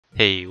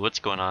Hey, what's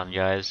going on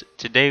guys?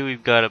 Today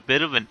we've got a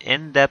bit of an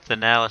in-depth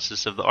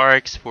analysis of the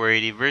RX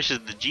 480 versus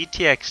the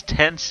GTX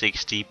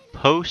 1060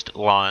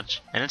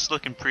 post-launch, and it's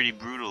looking pretty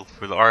brutal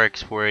for the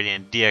RX 480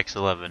 and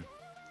DX11.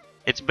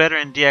 It's better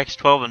in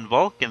DX12 and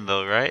Vulkan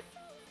though, right?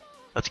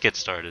 Let's get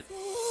started.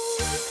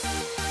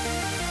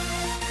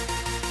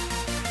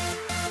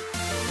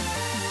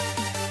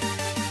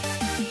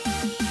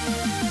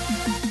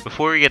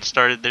 Before we get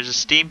started, there's a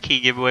Steam key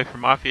giveaway for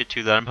Mafia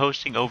 2 that I'm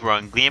hosting over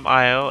on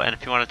Gleam.io, and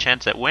if you want a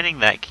chance at winning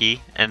that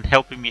key and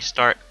helping me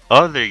start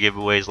other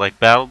giveaways like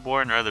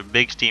Battleborn or other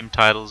big Steam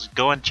titles,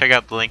 go and check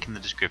out the link in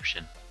the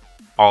description.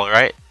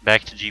 Alright,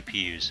 back to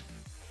GPUs.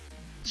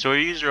 So a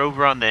user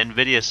over on the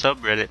Nvidia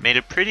subreddit made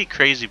a pretty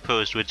crazy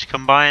post which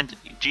combined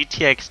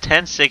GTX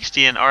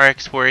 1060 and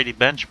RX 480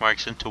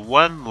 benchmarks into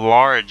one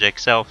large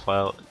Excel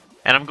file.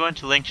 And I'm going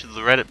to link to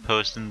the Reddit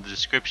post in the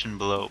description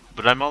below,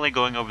 but I'm only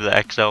going over the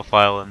Excel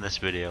file in this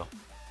video.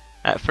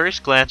 At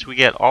first glance we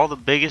get all the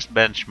biggest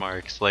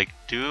benchmarks like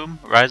Doom,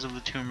 Rise of the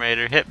Tomb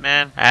Raider,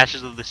 Hitman,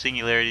 Ashes of the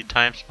Singularity,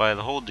 Time Spy,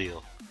 the whole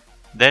deal.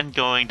 Then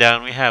going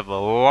down we have a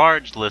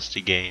large list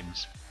of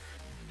games.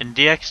 In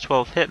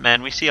DX12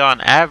 Hitman we see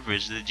on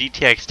average the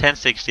GTX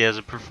 1060 has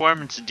a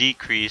performance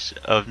decrease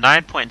of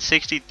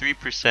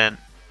 9.63%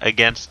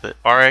 against the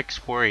RX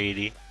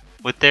 480.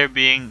 With there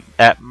being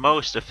at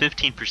most a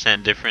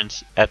 15%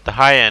 difference at the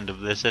high end of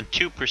this and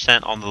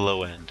 2% on the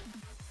low end.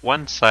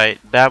 One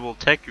site, Babel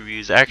Tech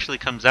Reviews, actually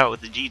comes out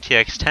with the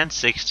GTX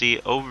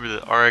 1060 over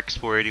the RX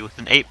 480 with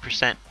an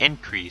 8%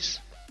 increase.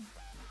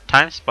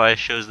 Time Spy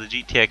shows the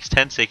GTX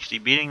 1060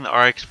 beating the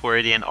RX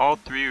 480 in all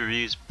three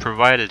reviews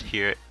provided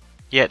here,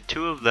 yet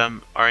two of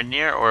them are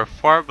near or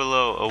far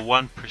below a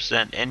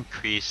 1%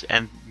 increase,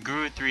 and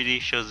Guru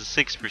 3D shows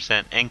a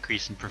 6%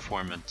 increase in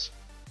performance.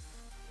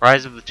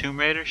 Rise of the Tomb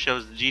Raider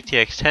shows the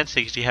GTX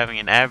 1060 having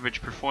an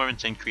average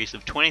performance increase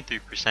of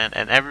 23%,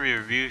 and every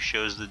review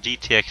shows the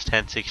GTX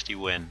 1060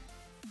 win.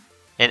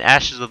 In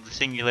Ashes of the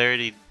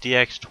Singularity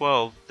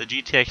DX12, the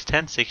GTX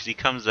 1060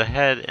 comes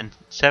ahead in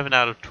 7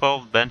 out of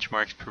 12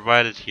 benchmarks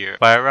provided here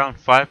by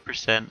around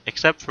 5%,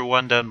 except for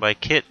one done by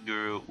Kit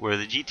Guru where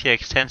the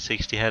GTX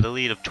 1060 had a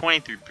lead of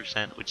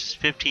 23%, which is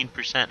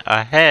 15%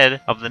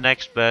 ahead of the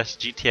next best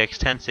GTX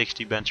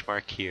 1060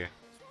 benchmark here.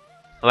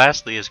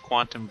 Lastly is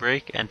Quantum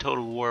Break and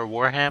Total War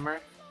Warhammer,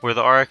 where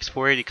the RX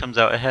 480 comes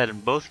out ahead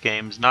in both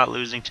games, not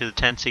losing to the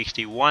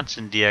 1060 once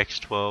in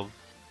DX12,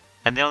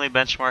 and the only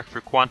benchmark for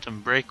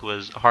Quantum Break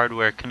was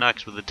Hardware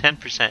Canucks with a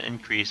 10%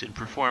 increase in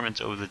performance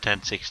over the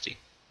 1060.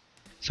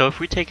 So if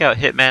we take out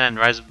Hitman and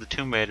Rise of the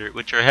Tomb Raider,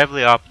 which are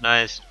heavily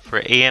optimized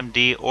for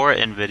AMD or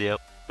Nvidia,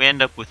 we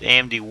end up with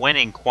AMD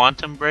winning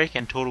Quantum Break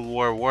and Total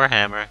War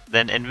Warhammer,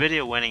 then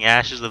Nvidia winning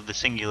Ashes of the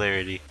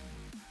Singularity.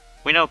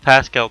 We know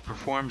Pascal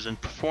performs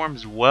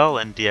well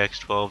in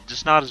DX12,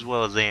 just not as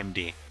well as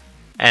AMD.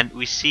 And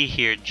we see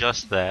here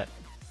just that.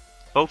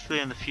 Hopefully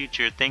in the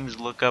future things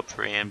look up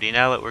for AMD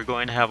now that we're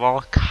going to have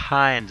all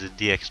kinds of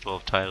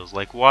DX12 titles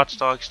like Watch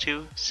Dogs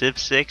 2, Civ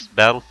 6,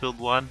 Battlefield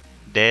 1,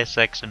 Deus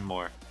Ex and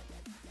more.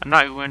 I'm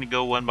not going to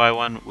go one by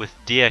one with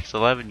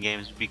DX11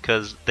 games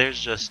because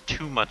there's just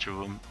too much of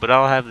them, but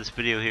I'll have this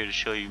video here to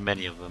show you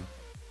many of them.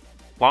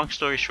 Long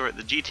story short,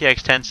 the GTX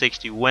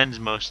 1060 wins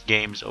most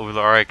games over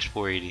the RX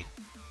 480.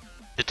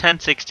 The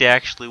 1060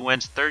 actually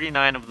wins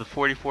 39 of the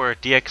 44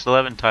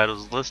 DX11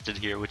 titles listed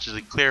here, which is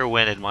a clear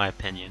win in my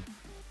opinion.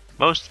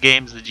 Most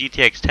games the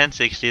GTX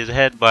 1060 is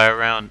ahead by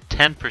around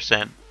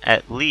 10%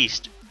 at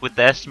least, with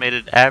the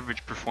estimated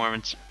average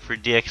performance for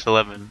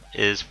DX11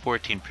 is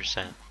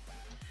 14%.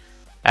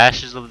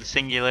 Ashes of the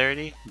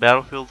Singularity,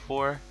 Battlefield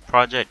 4,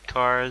 Project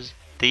Cars,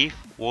 Thief,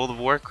 World of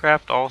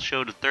Warcraft all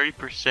showed a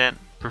 30%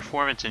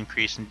 performance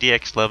increase in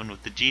DX11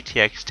 with the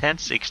GTX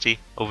 1060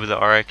 over the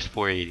RX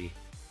 480.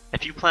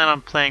 If you plan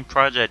on playing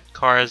Project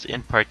Cars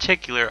in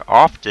particular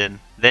often,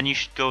 then you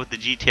should go with the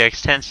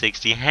GTX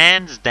 1060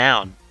 hands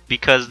down,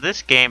 because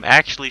this game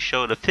actually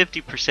showed a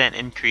 50%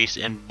 increase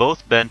in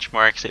both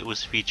benchmarks it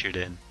was featured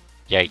in.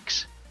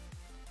 Yikes.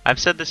 I've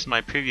said this in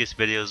my previous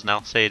videos and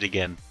I'll say it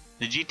again.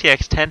 The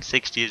GTX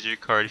 1060 is your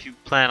card if you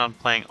plan on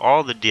playing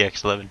all the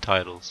DX11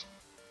 titles.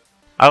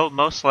 I will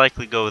most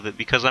likely go with it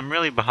because I'm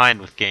really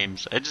behind with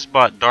games. I just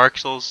bought Dark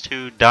Souls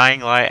 2,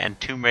 Dying Light, and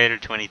Tomb Raider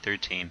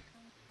 2013.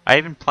 I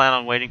even plan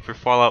on waiting for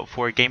Fallout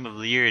 4 Game of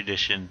the Year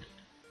edition.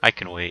 I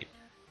can wait.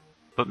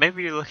 But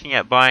maybe you're looking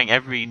at buying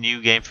every new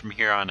game from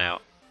here on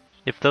out.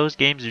 If those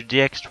games are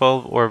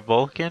DX12 or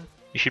Vulkan,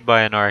 you should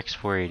buy an RX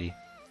 480.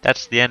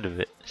 That's the end of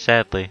it,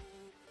 sadly.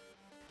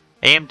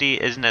 AMD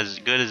isn't as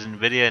good as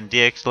Nvidia and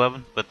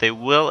DX11, but they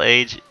will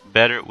age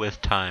better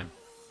with time.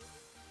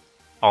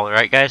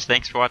 Alright guys,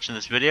 thanks for watching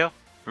this video.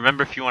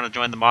 Remember, if you want to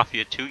join the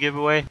Mafia 2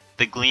 giveaway,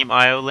 the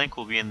Gleam.io link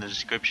will be in the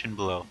description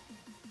below.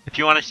 If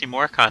you want to see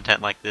more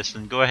content like this,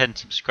 then go ahead and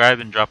subscribe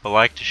and drop a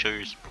like to show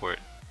your support.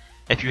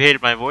 If you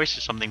hated my voice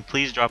or something,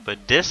 please drop a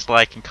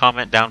dislike and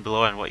comment down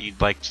below on what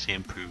you'd like to see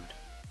improved.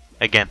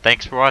 Again,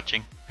 thanks for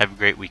watching. Have a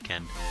great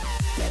weekend.